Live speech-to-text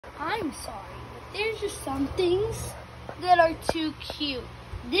I'm sorry, but there's just some things that are too cute.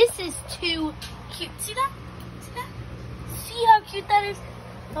 This is too cute. See that? See that? See how cute that is?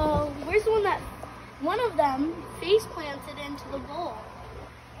 Where's the one that, one of them face planted into the bowl?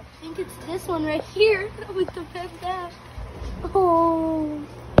 I think it's this one right here with the red back. Oh.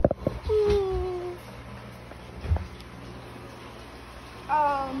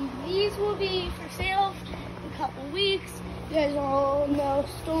 These will be for sale in a couple weeks. You guys all know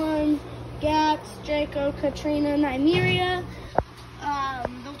Storm, Gax, Draco, Katrina, Nymeria.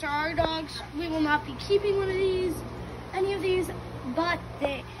 Those are our dogs. We will not be keeping any of these, but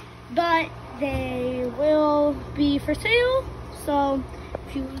they will be for sale. So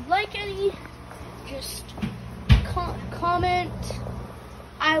if you would like any, just comment,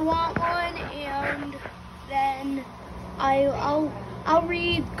 I want one, and then I'll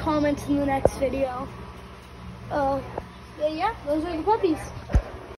read comments in the next video. But yeah, those are the puppies.